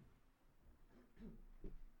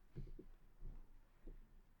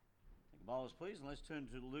Bibles, please, and let's turn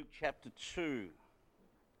to Luke chapter 2.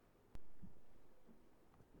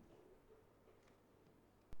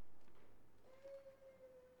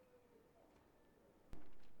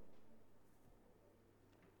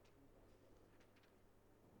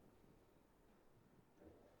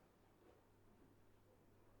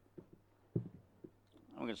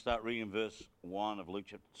 I'm going to start reading verse 1 of Luke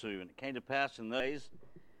chapter 2. And it came to pass in those days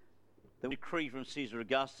that we decree from Caesar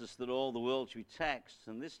Augustus that all the world should be taxed.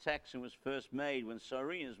 And this taxing was first made when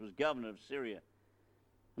Cyrenius was governor of Syria.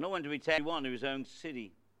 And no one to be taxed one to his own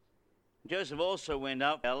city. Joseph also went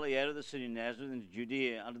up Galilee out of the city of Nazareth into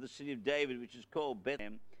Judea, unto the city of David, which is called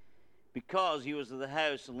Bethlehem, because he was of the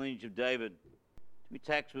house and lineage of David, to be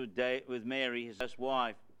taxed with Mary, his first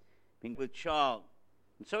wife, being with child.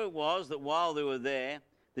 And so it was that while they were there,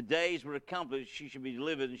 the days were accomplished, she should be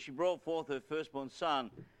delivered, and she brought forth her firstborn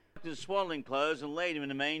son, wrapped in swaddling clothes, and laid him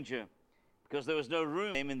in a manger, because there was no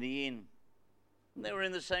room for him in the inn. And they were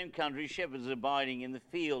in the same country, shepherds abiding in the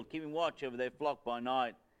field, keeping watch over their flock by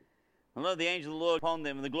night. And lo, the angel of the Lord upon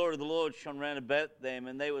them, and the glory of the Lord shone round about them,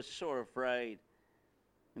 and they were sore afraid.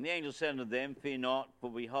 And the angel said unto them, Fear not, for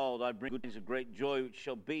behold, I bring good things of great joy, which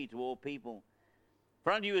shall be to all people.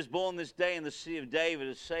 For unto you is born this day in the city of David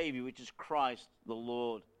a Saviour, which is Christ the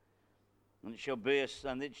Lord. And this shall be a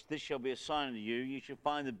sign unto you. You shall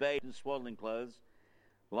find the babe in swaddling clothes,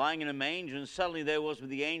 lying in a manger. And suddenly there was with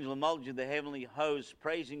the angel a multitude of the heavenly hosts,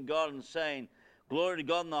 praising God and saying, Glory to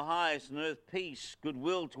God in the highest, and earth peace,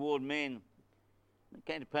 goodwill toward men. And it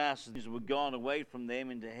came to pass, as these were gone away from them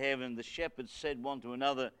into heaven, the shepherds said one to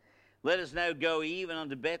another, Let us now go even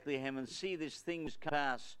unto Bethlehem, and see this thing which come to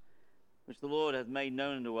pass, which the Lord hath made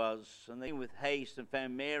known unto us. And they went with haste and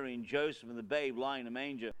found Mary and Joseph and the babe lying in a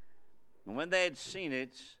manger. And when they had seen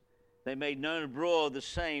it, they made known abroad the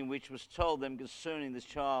same which was told them concerning this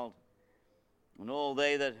child. And all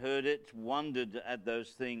they that heard it wondered at those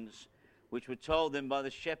things which were told them by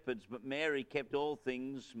the shepherds. But Mary kept all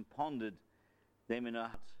things and pondered them in her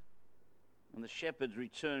heart. And the shepherds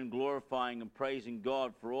returned, glorifying and praising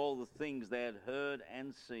God for all the things they had heard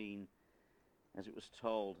and seen, as it was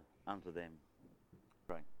told unto them.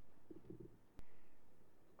 Pray.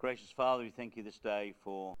 Gracious Father, we thank you this day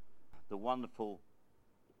for the wonderful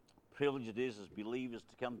privilege it is as believers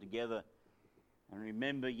to come together and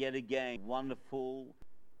remember yet again a wonderful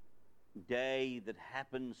day that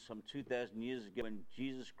happened some 2,000 years ago when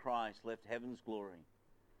Jesus Christ left heaven's glory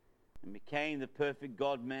and became the perfect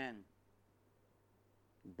God-man,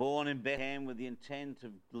 born in Bethlehem with the intent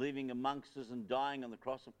of living amongst us and dying on the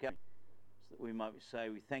cross of Calvary, so that we might say,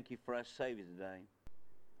 we thank you for our Savior today.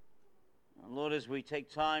 And Lord, as we take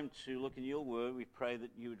time to look in your word, we pray that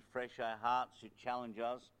you would refresh our hearts, you'd challenge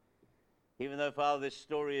us. Even though, Father, this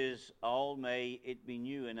story is old, may it be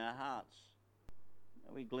new in our hearts.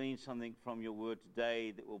 May we glean something from your word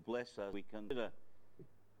today that will bless us. We consider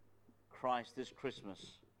Christ this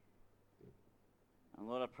Christmas. And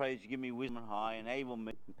Lord, I pray that you give me wisdom on high, enable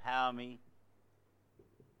me, empower me,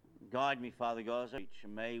 guide me, Father God, as I preach.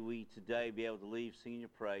 And may we today be able to leave singing your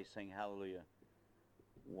praise, saying hallelujah.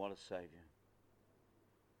 What a Savior.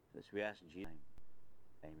 This we ask in Jesus'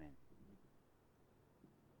 name. Amen.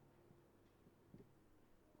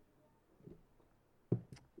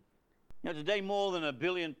 Now, today more than 1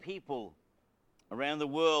 billion people around the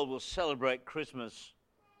world will celebrate Christmas.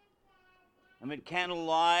 Amid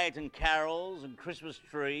candlelight and carols and Christmas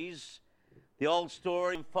trees, the old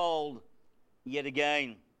story unfolds yet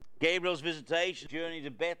again. Gabriel's visitation, journey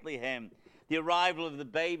to Bethlehem, the arrival of the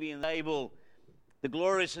baby in the stable, the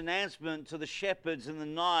glorious announcement to the shepherds in the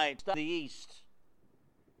night of the east.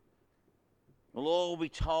 Will all be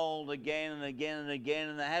told again and again and again,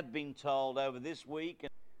 and they have been told over this week,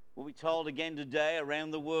 and will be told again today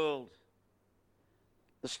around the world.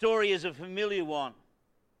 The story is a familiar one.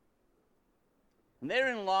 And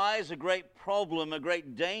therein lies a great problem, a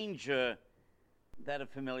great danger, that of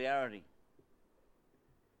familiarity.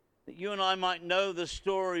 That you and I might know the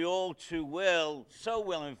story all too well, so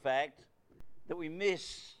well in fact, that we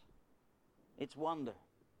miss its wonder.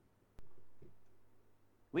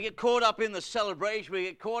 We get caught up in the celebration, we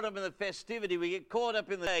get caught up in the festivity, we get caught up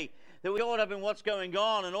in the day, that we get caught up in what's going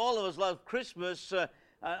on, and all of us love Christmas, and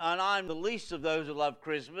I'm the least of those who love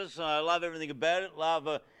Christmas. I love everything about it, love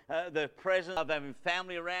the presents, love having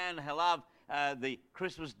family around, I love the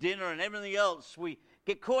Christmas dinner and everything else. We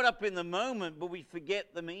get caught up in the moment, but we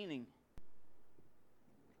forget the meaning.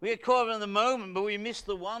 We get caught up in the moment, but we miss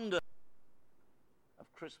the wonder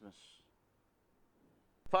of Christmas.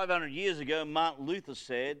 500 years ago, Martin Luther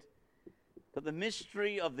said that the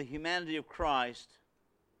mystery of the humanity of Christ,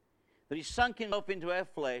 that he sunk himself into our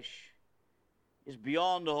flesh, is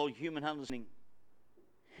beyond all human understanding.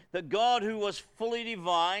 That God, who was fully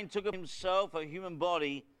divine, took upon himself a human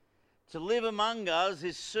body to live among us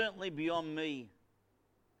is certainly beyond me.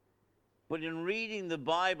 But in reading the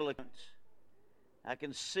Bible account, I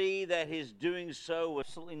can see that his doing so was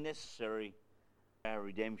absolutely necessary for our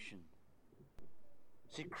redemption.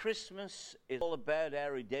 See, Christmas is all about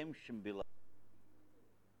our redemption, beloved.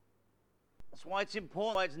 That's why it's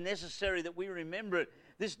important, why it's necessary that we remember it.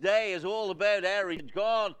 This day is all about our redemption.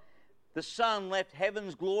 God, the Son, left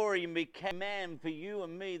heaven's glory and became man for you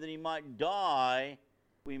and me that he might die,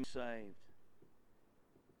 we might be saved.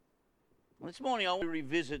 And this morning I want to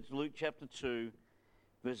revisit Luke chapter 2,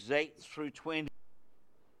 verses 8 through 20.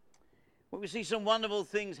 Where we see some wonderful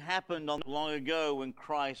things happened long ago when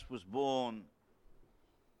Christ was born.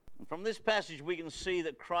 And from this passage we can see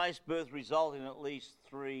that Christ's birth resulted in at least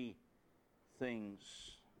three things.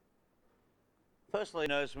 Firstly,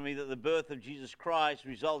 notice for me that the birth of Jesus Christ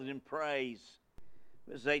resulted in praise.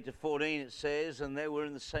 Verses 8 to 14 it says, "And there were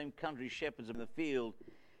in the same country shepherds in the field,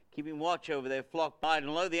 keeping watch over their flock by night.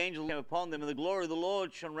 And lo, the angel came upon them, and the glory of the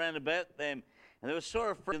Lord shone round about them. And they were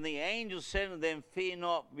sore afraid. And the angel said unto them, Fear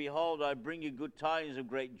not, behold, I bring you good tidings of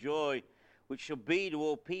great joy, which shall be to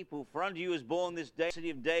all people. For unto you is born this day in the city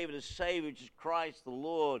of David a Savior, which is Christ the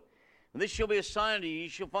Lord. And this shall be a sign unto you. You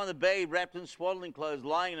shall find the babe wrapped in swaddling clothes,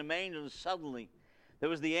 lying in a manger. And suddenly there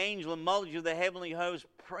was the angel and multitude of the heavenly host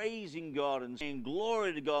praising God and saying,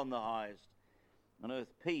 Glory to God in the highest. On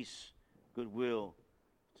earth peace, goodwill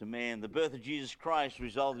to man." The birth of Jesus Christ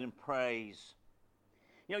resulted in praise.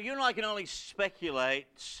 You know, you and I can only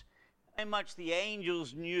speculate how much the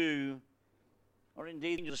angels knew, or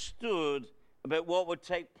indeed understood, about what would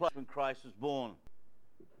take place when Christ was born.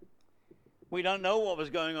 We don't know what was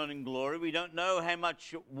going on in glory. We don't know how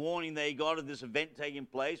much warning they got of this event taking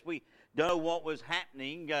place. We don't know what was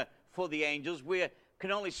happening for the angels. We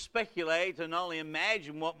can only speculate and only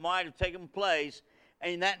imagine what might have taken place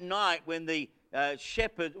in that night when the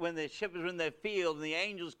shepherds were in their field and the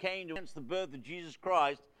angels came to announce the birth of Jesus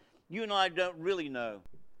Christ. You and I don't really know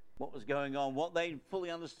what was going on, what they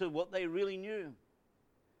fully understood, what they really knew.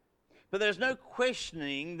 But there's no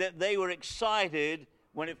questioning that they were excited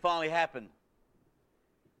when it finally happened.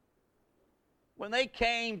 When they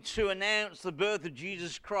came to announce the birth of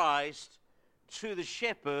Jesus Christ to the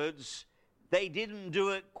shepherds, they didn't do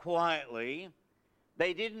it quietly.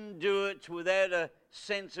 They didn't do it without a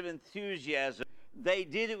sense of enthusiasm. They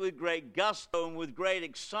did it with great gusto and with great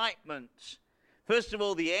excitement. First of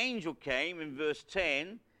all, the angel came in verse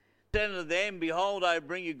 10, said unto them, Behold, I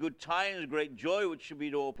bring you good tidings of great joy, which shall be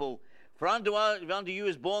to all people. For unto you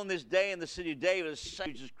is born this day in the city of David a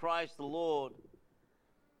Savior, which is Christ the Lord.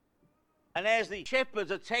 And as the shepherds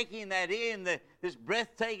are taking that in, this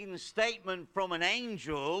breathtaking statement from an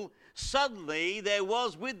angel, suddenly there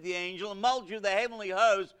was with the angel a multitude of the heavenly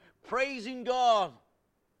host praising God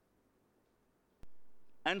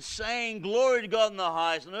and saying, Glory to God in the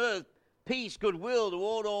highest, on earth peace, goodwill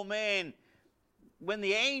toward all men. When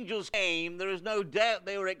the angels came, there is no doubt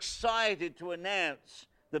they were excited to announce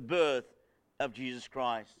the birth of Jesus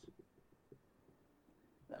Christ.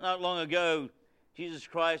 Not long ago, Jesus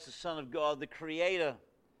Christ, the Son of God, the Creator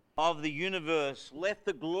of the universe, left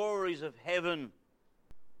the glories of heaven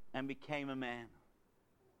and became a man.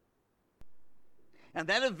 And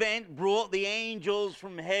that event brought the angels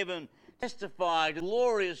from heaven, testified the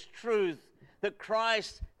glorious truth that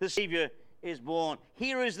Christ, the Savior, is born.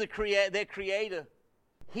 Here is their Creator.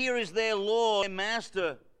 Here is their Lord, their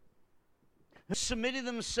Master, who submitted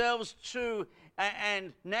themselves to,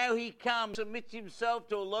 and now he comes, submits himself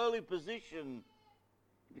to a lowly position.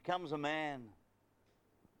 He becomes a man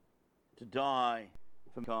to die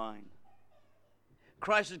for mankind.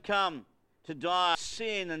 Christ had come to die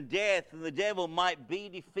sin and death, and the devil might be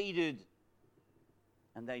defeated.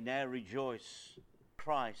 And they now rejoice.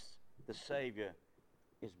 Christ, the Savior,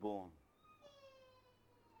 is born.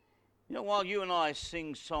 You know, while you and I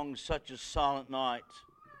sing songs such as Silent Night,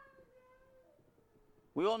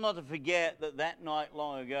 we ought not to forget that that night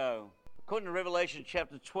long ago, according to Revelation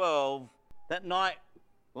chapter 12, that night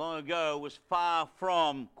long ago was far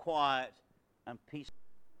from quiet and peaceful.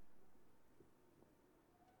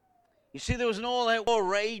 You see, there was an all-out war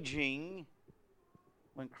raging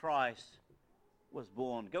when Christ was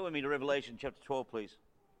born. Go with me to Revelation chapter 12, please.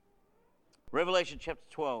 Revelation chapter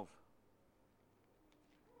 12.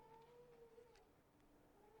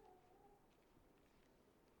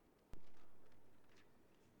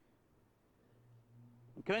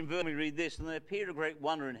 Let me read this. And there appeared a great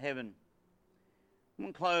wonder in heaven.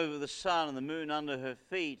 One clothed with the sun and the moon under her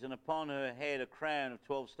feet, and upon her head a crown of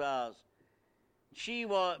 12 stars. She,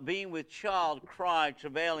 being with child, cried,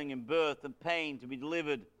 travailing in birth and pain to be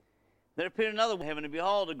delivered. There appeared another in heaven, and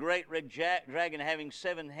behold, a great red dragon having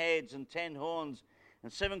 7 heads and 10 horns,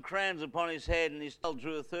 and 7 crowns upon his head, and his tail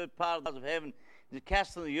drew a third part of the clouds of heaven, and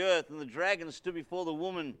cast on the earth. And the dragon stood before the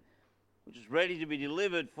woman, which was ready to be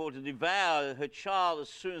delivered, for to devour her child as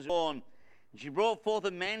soon as it was born. And she brought forth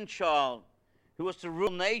a man-child, who was to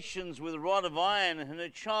rule nations with a rod of iron, and her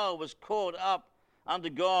child was caught up unto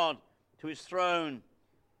God to his throne.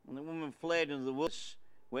 And the woman fled into the wilderness,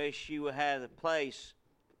 where she had a place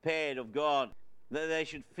prepared of God, that they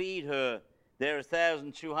should feed her there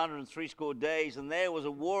 1,260 days. And there was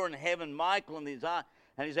a war in heaven. Michael and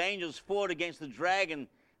his angels fought against the dragon.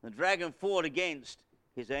 The dragon fought against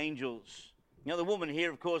his angels. You know, the woman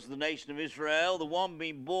here, of course, is the nation of Israel. The one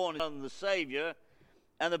being born is the Savior.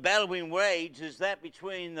 And the battle being waged is that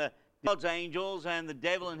between God's angels and the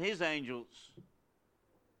devil and his angels.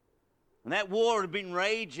 And that war had been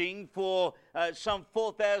raging for some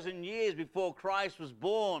 4,000 years before Christ was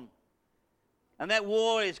born. And that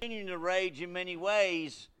war is continuing to rage in many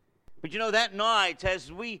ways. But you know, that night,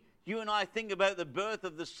 as you and I think about the birth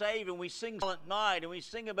of the Savior, and we sing Silent Night, and we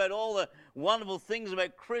sing about all the wonderful things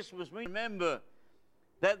about Christmas, we remember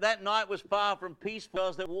that that night was far from peaceful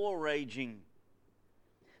because there was war raging.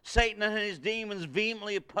 Satan and his demons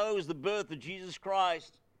vehemently opposed the birth of Jesus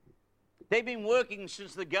Christ. They've been working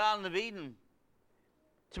since the Garden of Eden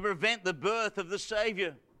to prevent the birth of the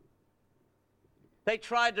Savior. They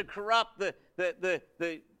tried to corrupt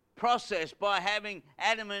the process by having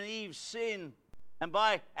Adam and Eve sin, and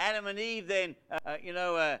by Adam and Eve then,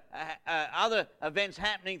 other events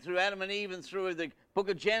happening through Adam and Eve and through the book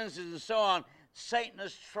of Genesis and so on. Satan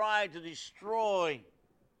has tried to destroy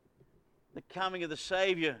the coming of the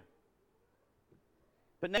Savior.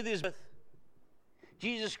 But now this birth,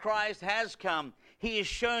 Jesus Christ has come. He has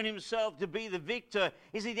shown himself to be the victor.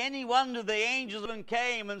 Is it any wonder the angels even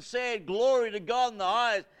came and said, "Glory to God in the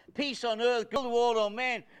highest, peace on earth, good toward all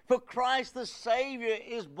men, for Christ the Savior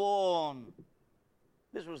is born."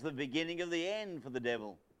 This was the beginning of the end for the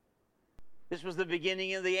devil. This was the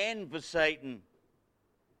beginning of the end for Satan.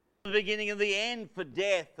 The beginning of the end for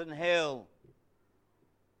death and hell.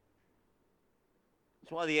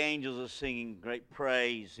 That's why the angels are singing great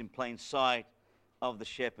praise in plain sight of the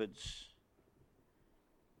shepherds.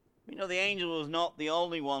 You know, the angel was not the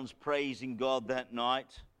only ones praising God that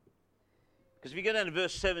night. Because if you go down to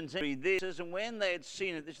verse 17, read this, it says, and when they had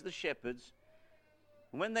seen it, this is the shepherds,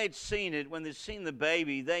 and when they'd seen it, when they'd seen the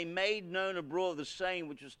baby, they made known abroad the saying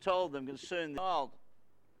which was told them concerning the child.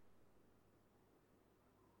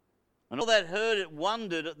 And all that heard it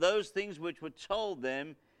wondered at those things which were told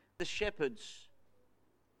them, the shepherds.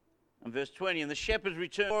 And verse 20, and the shepherds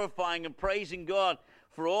returned glorifying and praising God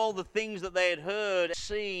for all the things that they had heard and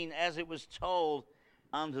seen as it was told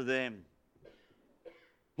unto them.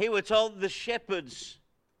 Here we're told that the shepherds,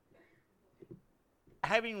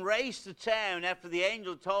 having raced to town after the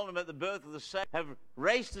angel told them about the birth of the Savior, have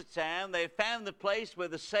raced to town. They have found the place where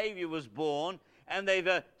the Savior was born, and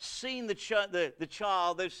they've seen the child,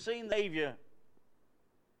 they've seen the Savior.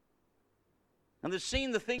 And they've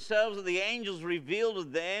seen the things themselves that the angels revealed to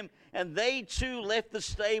them, and they too left the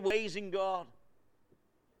stable praising God.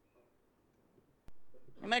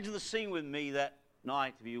 Imagine the scene with me that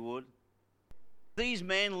night, if you would. These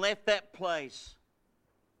men left that place,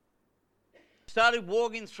 started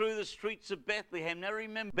walking through the streets of Bethlehem. Now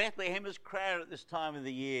remember, Bethlehem is crowded at this time of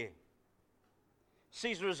the year.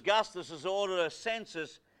 Caesar Augustus has ordered a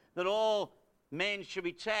census that all men should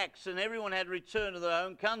be taxed, and everyone had returned to their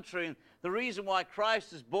own country. And the reason why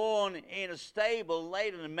Christ is born in a stable,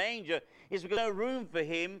 laid in a manger, is because there's no room for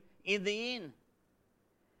him in the inn.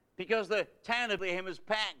 Because the town of Bethlehem is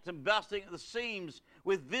packed and busting at the seams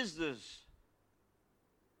with visitors.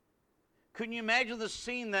 Can you imagine the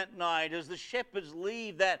scene that night as the shepherds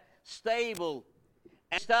leave that stable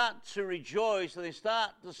and start to rejoice, and they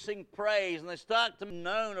start to sing praise, and they start to be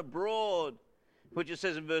known abroad, which it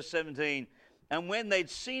says in verse 17, and when they'd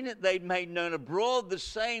seen it, they'd made known abroad the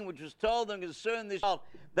saying which was told them concerning this child.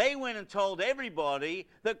 They went and told everybody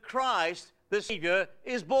that Christ, the Savior,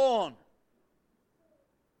 is born.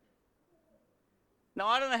 Now,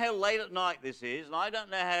 I don't know how late at night this is, and I don't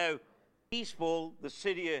know how peaceful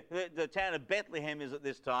the town of Bethlehem is at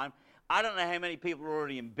this time. I don't know how many people are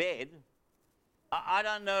already in bed. I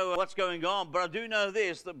don't know what's going on, but I do know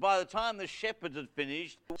this, that by the time the shepherds had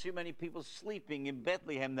finished, there were too many people sleeping in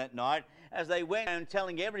Bethlehem that night as they went around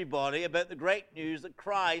telling everybody about the great news that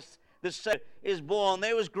Christ, the Savior, is born.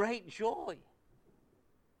 There was great joy.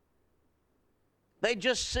 They'd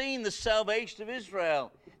just seen the salvation of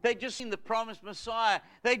Israel. They'd just seen the promised Messiah.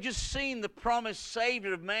 They'd just seen the promised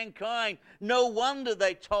Savior of mankind. No wonder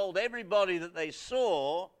they told everybody that they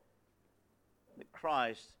saw that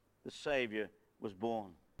Christ, the Savior, was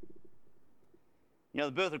born. You know,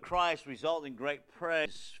 the birth of Christ resulted in great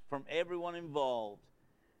praise from everyone involved,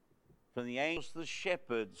 from the angels to the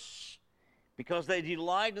shepherds, because they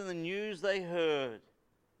delighted in the news they heard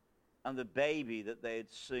and the baby that they had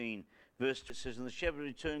seen. Verse 2 says, and the shepherds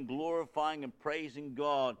returned glorifying and praising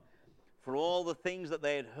God for all the things that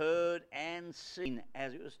they had heard and seen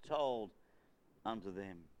as it was told unto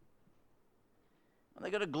them. And they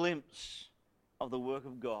got a glimpse of the work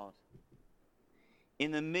of God.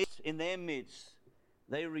 In their midst,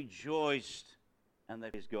 they rejoiced and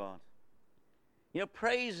they praised God. You know,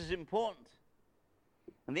 praise is important.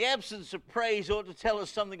 And the absence of praise ought to tell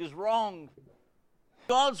us something is wrong.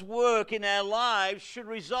 God's work in our lives should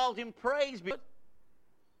result in praise.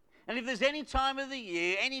 And if there's any time of the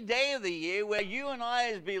year, any day of the year where you and I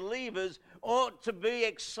as believers ought to be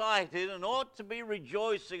excited and ought to be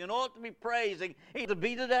rejoicing and ought to be praising, it ought to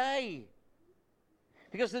be today.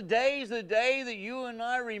 Because today is the day that you and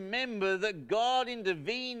I remember that God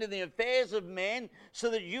intervened in the affairs of men so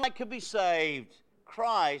that you and I could be saved.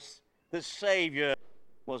 Christ, the Savior,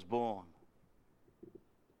 was born.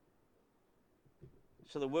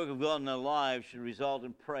 So the work of God in our lives should result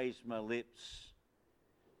in praise from our lips.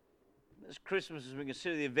 This Christmas, as we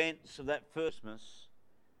consider the events of that first Christmas,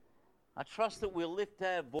 I trust that we'll lift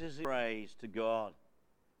our voices in praise to God,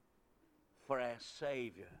 for our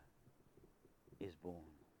Savior is born.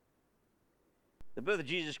 The birth of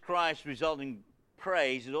Jesus Christ resulted in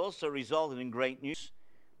praise. It also resulted in great news.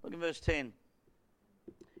 Look at verse 10.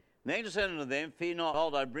 The angel said unto them, fear not,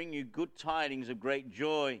 behold, I bring you good tidings of great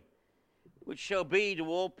joy, which shall be to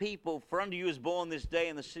all people. For unto you is born this day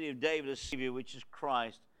in the city of David a Savior, which is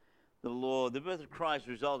Christ the Lord. The birth of Christ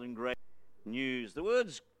resulted in great news. The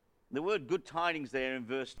word good tidings there in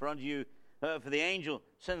verse, for unto you, for the angel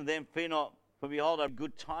said unto them, fear not, for behold, I have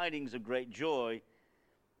good tidings of great joy.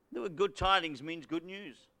 The word good tidings means good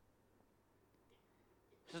news.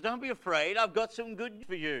 He says, don't be afraid, I've got some good news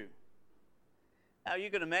for you. Now,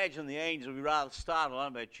 you can imagine the angels would be rather startled. I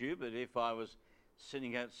don't know about you, but if I was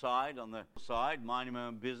sitting outside on the side, minding my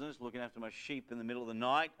own business, looking after my sheep in the middle of the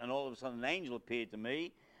night, and all of a sudden an angel appeared to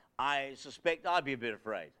me, I suspect I'd be a bit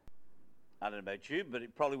afraid. I don't know about you, but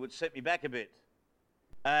it probably would set me back a bit.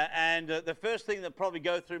 And the first thing that probably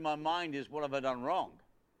go through my mind is, what have I done wrong?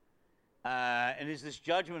 And is this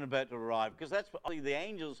judgment about to arrive? Because that's what the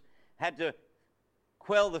angels had to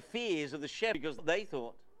quell the fears of the shepherds, because they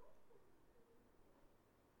thought.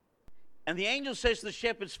 And the angel says to the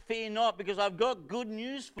shepherds, fear not, because I've got good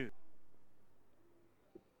news for you.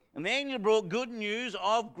 And the angel brought good news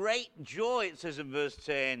of great joy, it says in verse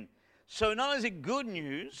 10. So not only is it good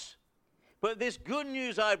news, but this good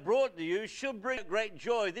news I brought to you should bring great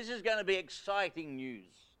joy. This is going to be exciting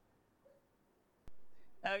news.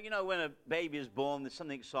 Now, you know, when a baby is born, there's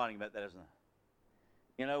something exciting about that, isn't there?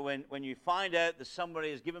 You know, when you find out that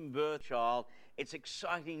somebody has given birth to a child, it's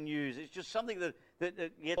exciting news. It's just something that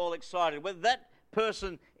gets all excited. Whether that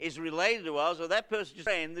person is related to us or that person is a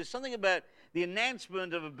friend, there's something about the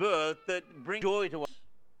announcement of a birth that brings joy to us.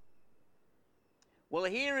 Well,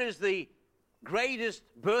 here is the greatest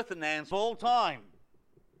birth announcement of all time.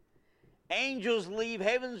 Angels leave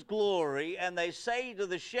heaven's glory and they say to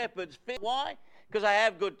the shepherds, why? Because I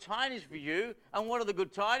have good tidings for you. And what are the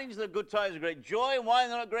good tidings? The good tidings of great joy. And why are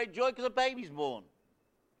they not great joy? Because a baby's born.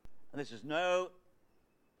 And this is no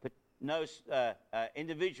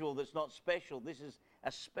individual that's not special. This is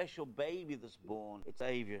a special baby that's born. It's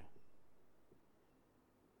Savior.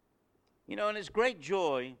 You know, and it's great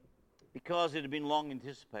joy because it had been long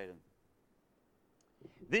anticipated.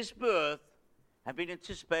 This birth had been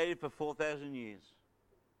anticipated for 4,000 years.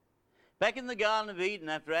 Back in the Garden of Eden,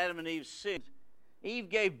 after Adam and Eve sinned, Eve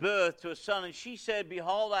gave birth to a son, and she said,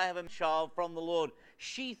 behold, I have a child from the Lord.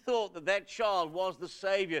 She thought that that child was the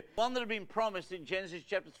Savior, one that had been promised in Genesis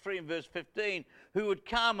chapter 3 and verse 15, who would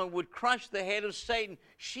come and would crush the head of Satan.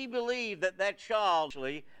 She believed that that child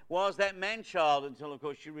actually was that man-child until, of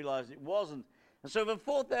course, she realized it wasn't. And so for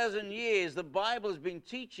 4,000 years, the Bible has been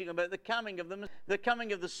teaching about the coming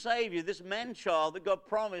of the Savior, this man-child that God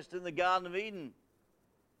promised in the Garden of Eden.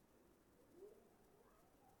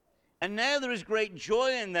 And now there is great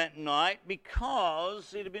joy in that night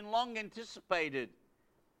because it had been long anticipated.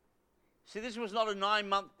 See, this was not a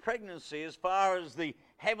 9-month pregnancy as far as the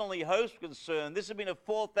heavenly host was concerned. This had been a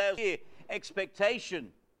 4,000-year expectation.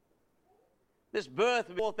 This birth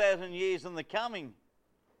of 4,000 years in the coming.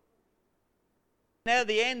 Now, at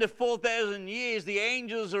the end of 4,000 years, the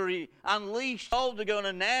angels are unleashed, told to go and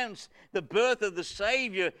announce the birth of the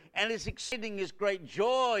Savior, and it's exceeding its great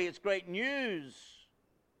joy, it's great news,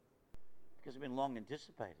 because it's been long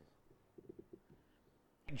anticipated.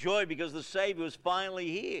 Joy because the Savior was finally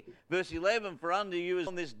here. Verse 11, for unto you is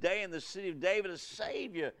on this day in the city of David a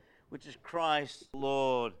Savior, which is Christ the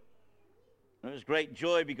Lord. And it was great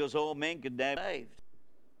joy because all men could now be saved.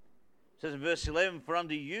 It says in verse 11, for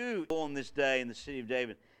unto you born this day in the city of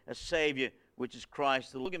David a Savior, which is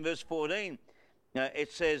Christ the Lord. Look in verse 14.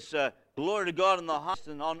 It says, glory to God in the highest,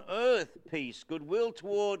 and on earth peace, goodwill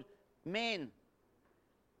toward men.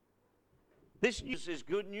 This news is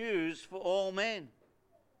good news for all men.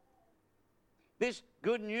 This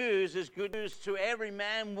good news is good news to every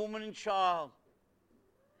man, woman, and child.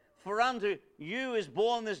 For unto you is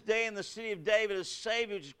born this day in the city of David a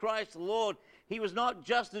Savior, which is Christ the Lord. He was not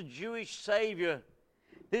just a Jewish Savior.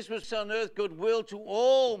 This was on earth goodwill to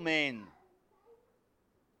all men.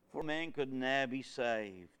 For man could now be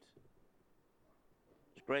saved.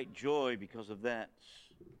 It's great joy because of that.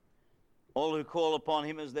 All who call upon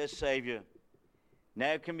him as their Savior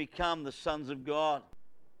now can become the sons of God.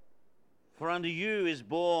 For unto you is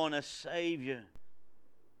born a Savior.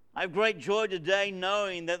 I have great joy today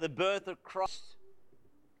knowing that the birth of Christ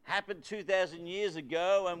happened 2,000 years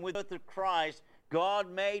ago, and with the birth of Christ, God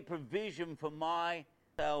made provision for my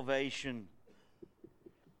salvation.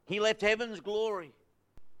 He left heaven's glory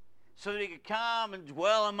so that he could come and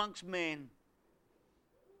dwell amongst men,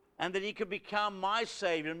 and that he could become my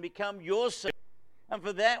Savior and become your Savior. And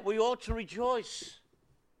for that, we ought to rejoice.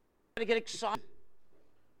 We ought to get excited.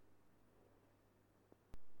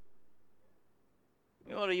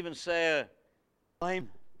 We ought to even say,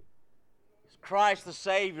 Christ the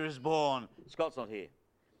Savior is born. Scott's not here.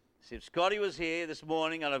 See, if Scotty was here this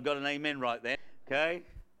morning, and I've got an amen right there, okay?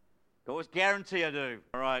 I always guarantee I do,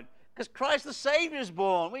 all right? Because Christ the Savior is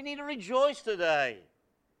born. We need to rejoice today.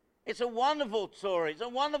 It's a wonderful story. It's a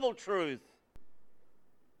wonderful truth.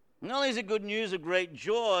 Not only is it good news of great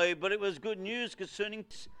joy, but it was good news concerning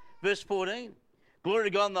verse 14. Glory to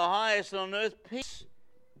God in the highest, and on earth peace,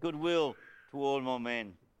 goodwill toward all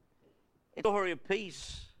men. It's a story of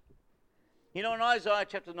peace. You know, in Isaiah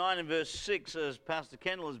chapter 9 and verse 6, as Pastor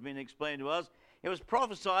Kendall has been explained to us, it was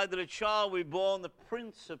prophesied that a child would be born, the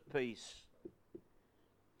Prince of Peace.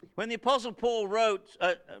 When the Apostle Paul wrote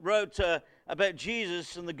about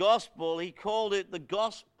Jesus and the gospel, he called it the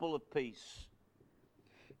gospel of peace.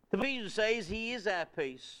 The Bible says he is our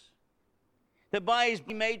peace. That by his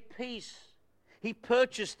he made peace. He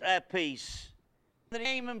purchased our peace. That he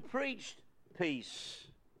came and preached peace.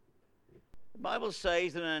 The Bible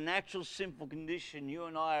says that in a natural sinful condition, you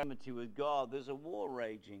and I are enmity with God. There's a war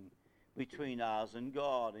raging between us and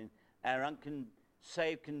God. In our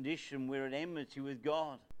unsaved condition, we're at enmity with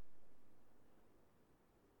God.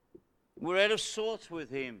 We're out of sorts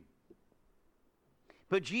with him.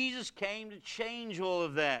 But Jesus came to change all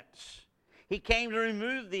of that. He came to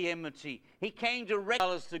remove the enmity. He came to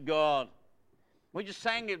reconcile us to God. We just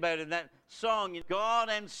sang about it in that song, God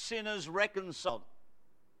and sinners reconciled.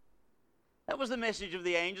 That was the message of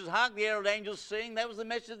the angels. Hark the herald angels sing. That was the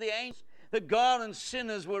message of the angels. That God and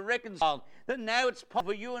sinners were reconciled. That now it's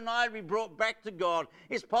possible for you and I to be brought back to God.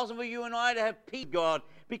 It's possible for you and I to have peace with God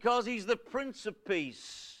because he's the Prince of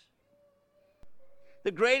Peace.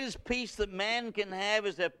 The greatest peace that man can have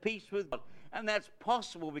is to have peace with God. And that's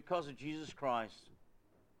possible because of Jesus Christ.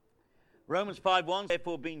 Romans 5:1,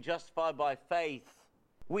 therefore being justified by faith,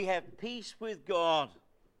 we have peace with God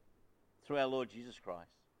through our Lord Jesus Christ.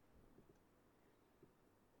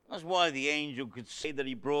 That's why the angel could say that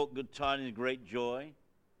he brought good tidings of great joy.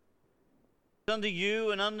 Unto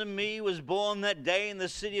you and unto me was born that day in the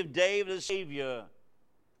city of David a Savior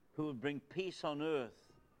who would bring peace on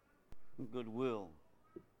earth and goodwill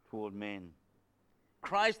toward men.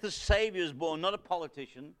 Christ the Savior is born, not a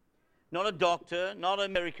politician, not a doctor, not a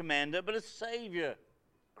military commander, but a Savior.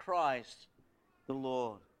 Christ the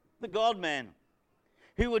Lord, the God-man,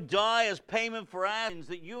 who would die as payment for our sins,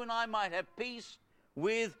 that you and I might have peace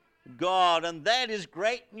with God. And that is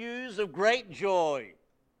great news of great joy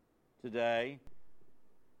today.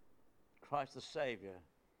 Christ the Savior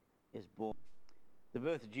is born. The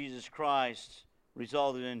birth of Jesus Christ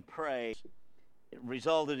resulted in praise. It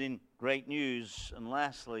resulted in great news. And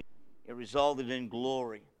lastly, it resulted in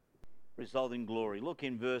glory. Look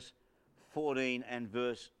in verse 14 and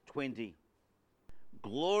verse 20.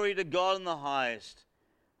 Glory to God in the highest,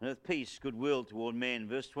 and earth peace, goodwill toward men.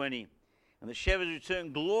 Verse 20. And the shepherds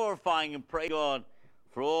returned, glorifying and praising God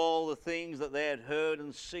for all the things that they had heard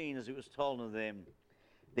and seen as it was told of them.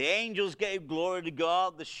 The angels gave glory to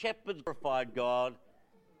God. The shepherds glorified God.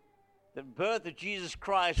 The birth of Jesus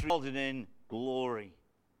Christ resulted in glory.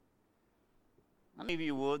 How many of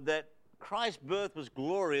you would that Christ's birth was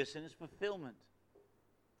glorious in its fulfillment?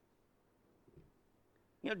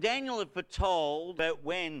 You know, Daniel had foretold about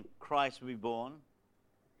when Christ would be born.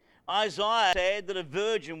 Isaiah said that a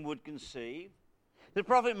virgin would conceive. The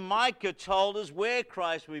prophet Micah told us where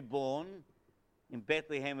Christ would be born, in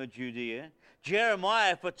Bethlehem of Judea.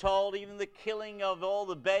 Jeremiah foretold even the killing of all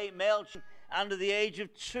the male children under the age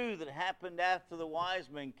of 2 that happened after the wise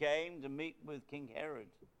men came to meet with King Herod.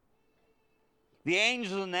 The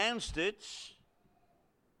angels announced it.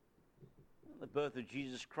 The birth of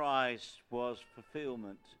Jesus Christ was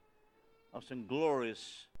fulfillment of some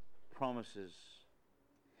glorious promises.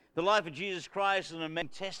 The life of Jesus Christ is an amazing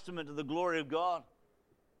testament to the glory of God.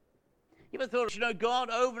 You ever thought, you know, God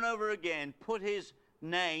over and over again put his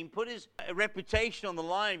name, put his reputation on the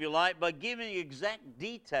line, if you like, by giving exact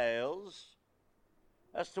details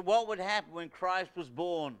as to what would happen when Christ was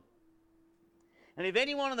born. And if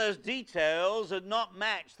any one of those details had not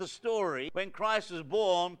matched the story when Christ was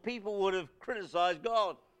born, people would have criticized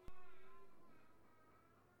God.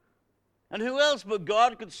 And who else but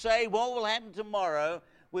God could say what will happen tomorrow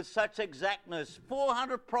with such exactness?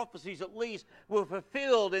 400 prophecies at least were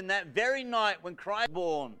fulfilled in that very night when Christ was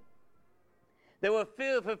born. They were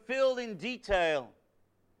fulfilled in detail.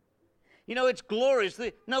 You know, it's glorious.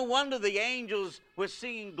 No wonder the angels were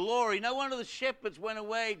singing glory. No wonder the shepherds went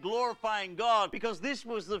away glorifying God, because this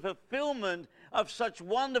was the fulfillment of such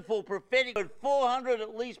wonderful prophetic, 400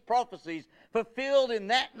 at least prophecies fulfilled in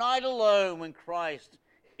that night alone when Christ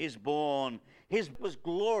is born. His was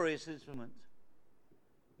glorious instrument.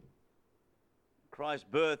 Christ's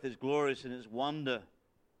birth is glorious in its wonder.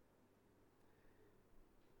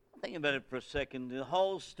 Think about it for a second. The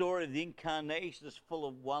whole story of the incarnation is full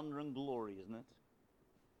of wonder and glory, isn't it?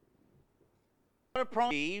 God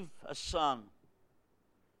promised Eve a son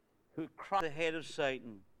who crushed the head of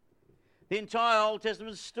Satan. The entire Old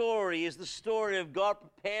Testament story is the story of God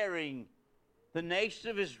preparing the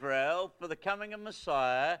nation of Israel for the coming of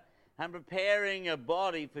Messiah and preparing a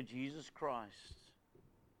body for Jesus Christ.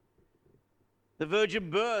 The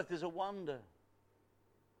virgin birth is a wonder.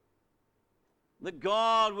 That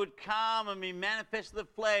God would come and be manifest in the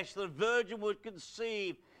flesh, that a virgin would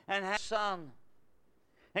conceive and have a son.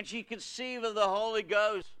 And she'd conceive of the Holy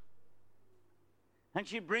Ghost. And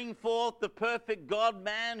she'd bring forth the perfect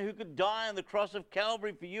God-man who could die on the cross of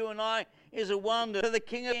Calvary for you and I is a wonder. That the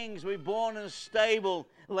King of Kings will be born in a stable,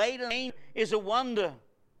 laid in is a wonder.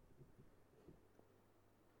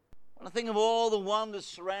 When I think of all the wonders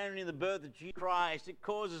surrounding the birth of Jesus Christ, it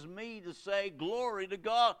causes me to say, glory to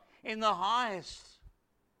God in the highest.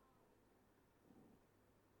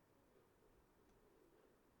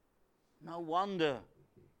 No wonder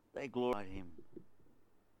they glorified him.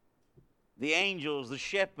 The angels, the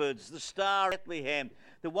shepherds, the star of Bethlehem,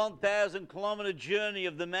 the 1,000-kilometer journey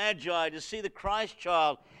of the Magi to see the Christ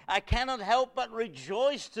child. I cannot help but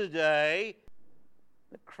rejoice today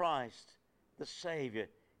that Christ, the Savior,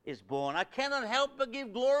 is born. I cannot help but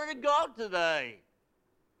give glory to God today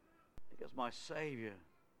because my Savior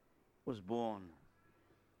was born.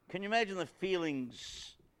 Can you imagine the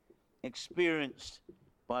feelings experienced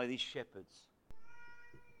by these shepherds?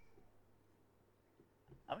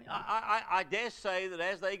 I mean, I dare say that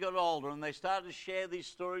as they got older and they started to share these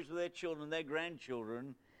stories with their children, their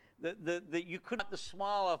grandchildren, that you couldn't get the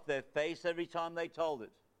smile off their face every time they told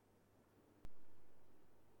it.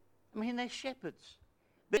 I mean, they're shepherds.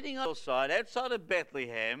 They're sitting on the hillside outside of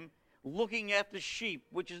Bethlehem looking after sheep,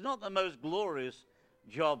 which is not the most glorious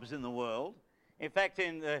jobs in the world. In fact,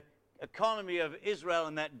 in the economy of Israel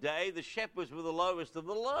in that day, the shepherds were the lowest of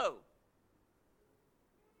the low.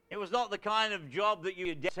 It was not the kind of job that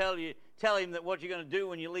you tell him that what you're going to do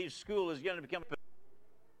when you leave school is going to become.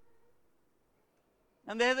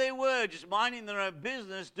 And there they were, just minding their own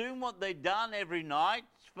business, doing what they'd done every night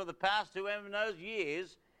for the past whoever knows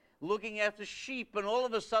years, looking after sheep. And all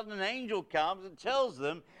of a sudden an angel comes and tells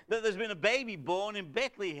them that there's been a baby born in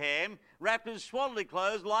Bethlehem, wrapped in swaddling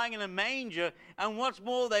clothes, lying in a manger. And what's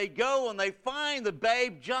more, they go and they find the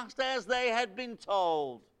babe just as they had been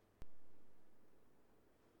told.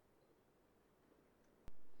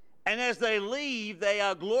 And as they leave, they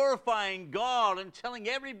are glorifying God and telling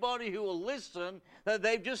everybody who will listen that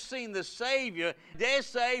they've just seen the Savior. Dare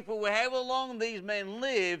say, for however long these men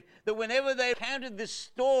lived, that whenever they counted this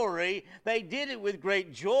story, they did it with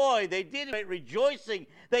great joy. They did it with great rejoicing.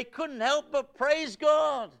 They couldn't help but praise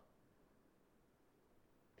God.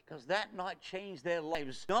 Because that night changed their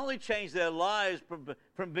lives. Not only changed their lives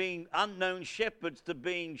from being unknown shepherds to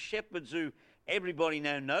being shepherds who everybody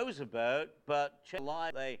now knows about, but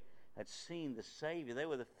they had seen the Savior. They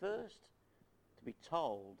were the first to be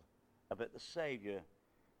told about the Savior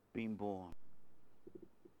being born.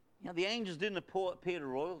 You know, the angels didn't appear to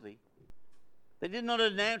royalty. They did not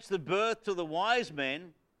announce the birth to the wise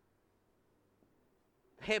men.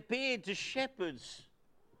 They appeared to shepherds,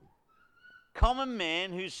 common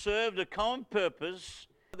men who served a common purpose.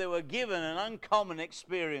 They were given an uncommon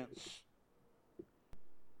experience.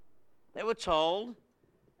 They were told,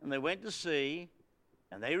 and they went to see,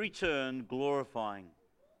 and they returned glorifying.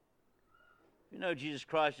 If you know Jesus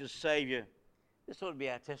Christ as Savior, this ought to be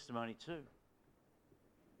our testimony too.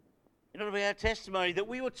 It ought to be our testimony that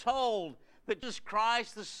we were told that Jesus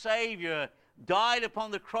Christ the Savior died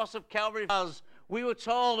upon the cross of Calvary. We were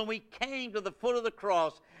told, and we came to the foot of the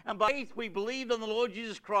cross, and by faith we believed on the Lord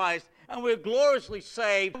Jesus Christ, and we were gloriously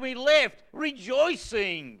saved. We left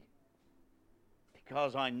rejoicing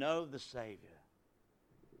because I know the Savior.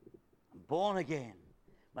 I'm born again.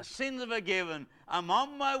 My sins are forgiven. I'm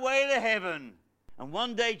on my way to heaven. And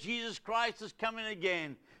one day Jesus Christ is coming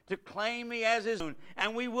again to claim me as his own,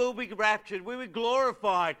 and we will be raptured. We will be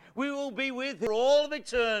glorified. We will be with him for all of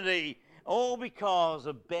eternity, all because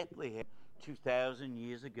of Bethlehem 2,000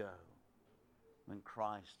 years ago when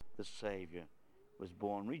Christ the Savior was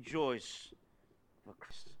born. Rejoice, for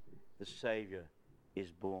Christ the Savior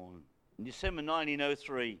is born. In December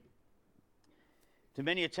 1903, to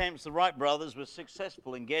many attempts, the Wright brothers were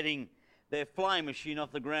successful in getting their flying machine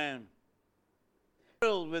off the ground.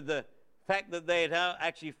 Thrilled with the fact that they had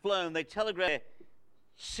actually flown, they telegraphed their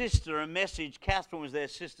sister a message. Catherine was their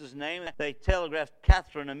sister's name. They telegraphed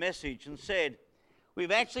Catherine a message and said,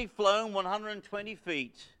 "We've actually flown 120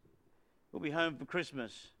 feet. We'll be home for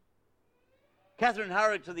Christmas." Catherine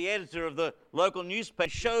hurried to the editor of the local newspaper,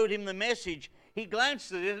 showed him the message. He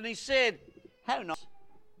glanced at it and he said, "How nice.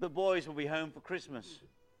 The boys will be home for Christmas."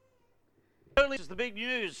 This is the big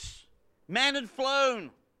news. Man had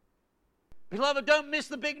flown. Beloved, don't miss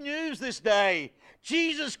the big news this day.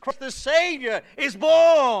 Jesus Christ, the Savior, is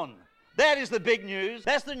born. That is the big news.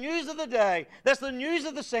 That's the news of the day. That's the news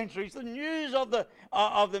of the century. It's the news of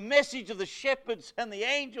the message of the shepherds and the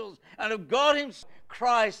angels and of God himself.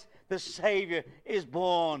 Christ, the Savior, is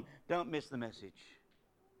born. Don't miss the message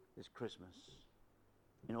this Christmas.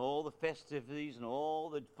 In all the festivities and all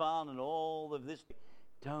the fun and all of this,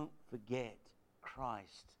 don't forget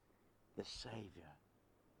Christ, the Savior,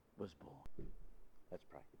 was born. Let's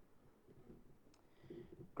pray.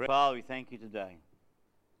 Great Father, we thank you today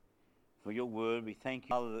for your word. We thank you,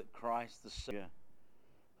 Father, that Christ the Savior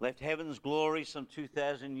left heaven's glory some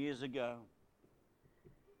 2,000 years ago,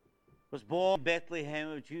 was born in Bethlehem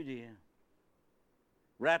of Judea,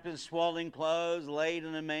 wrapped in swaddling clothes, laid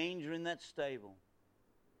in a manger in that stable,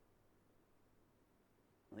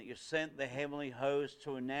 and that you sent the heavenly host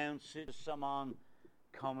to announce it to some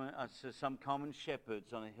common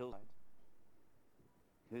shepherds on a hillside,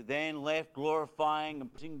 who then left glorifying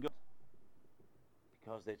and praising God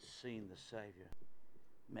because they'd seen the Savior.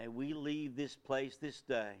 May we leave this place this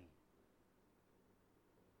day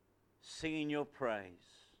singing your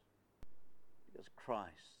praise because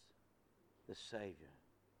Christ, the Savior,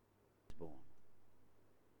 is born.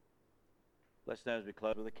 Bless those we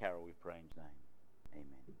close with a carol, we pray in his name.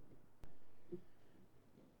 Amen.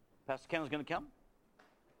 Pastor Ken's going to come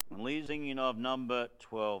and lead singing of number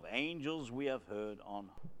 12, Angels We Have Heard on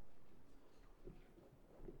High.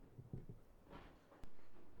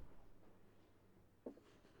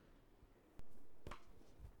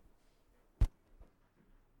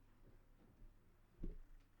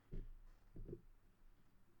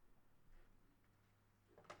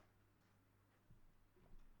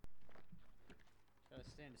 Shall I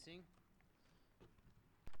stand to sing?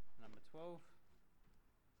 Number 12,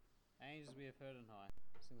 Angels We Have Heard on High.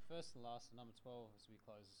 Sing the first and last of number 12 as we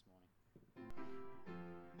close this morning.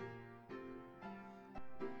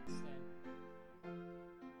 Stand.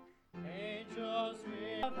 Angels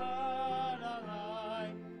we have heard on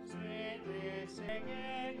high, sweetly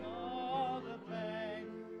singing all the plain,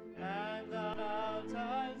 and the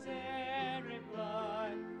mountains in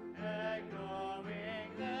reply,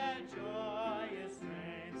 echoing their joyous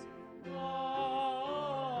strains. Gloria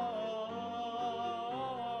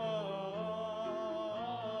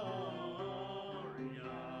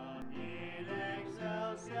in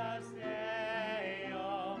excelsis Deo.